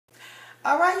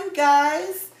All right, you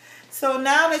guys. So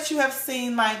now that you have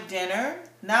seen my dinner,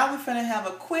 now we're going to have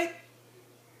a quick,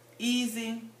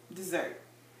 easy dessert.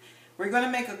 We're going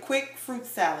to make a quick fruit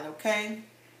salad, okay?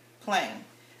 Plain.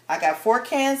 I got 4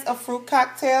 cans of fruit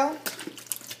cocktail.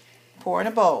 Pour in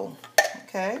a bowl,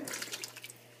 okay?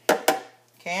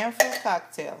 Canned fruit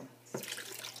cocktail.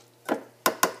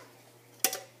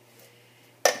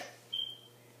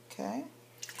 Okay.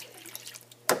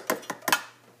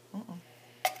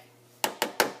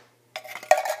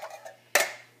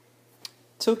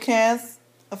 2 cans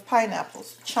of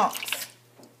pineapples, chunks.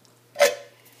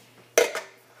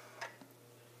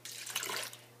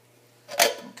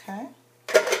 Okay.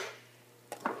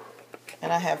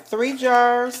 And I have 3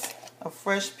 jars of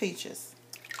fresh peaches.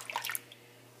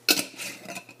 Okay.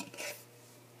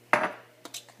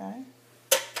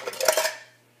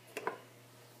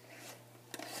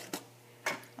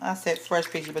 I said fresh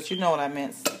peaches, but you know what I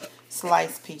meant.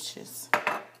 Sliced peaches.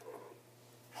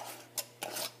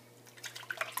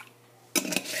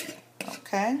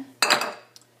 Okay.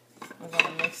 We're going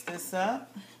to mix this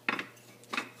up.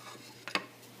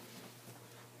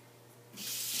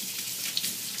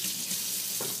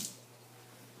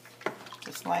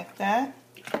 Just like that.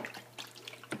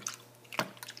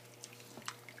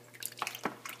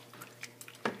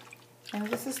 And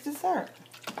this is dessert.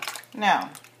 Now,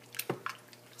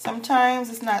 sometimes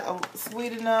it's not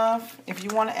sweet enough. If you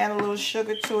want to add a little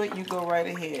sugar to it, you go right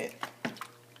ahead.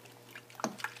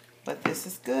 But this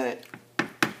is good.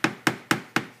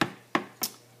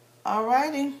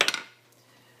 Alrighty.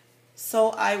 So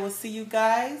I will see you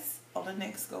guys on the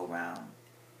next go round.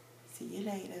 See you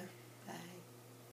later.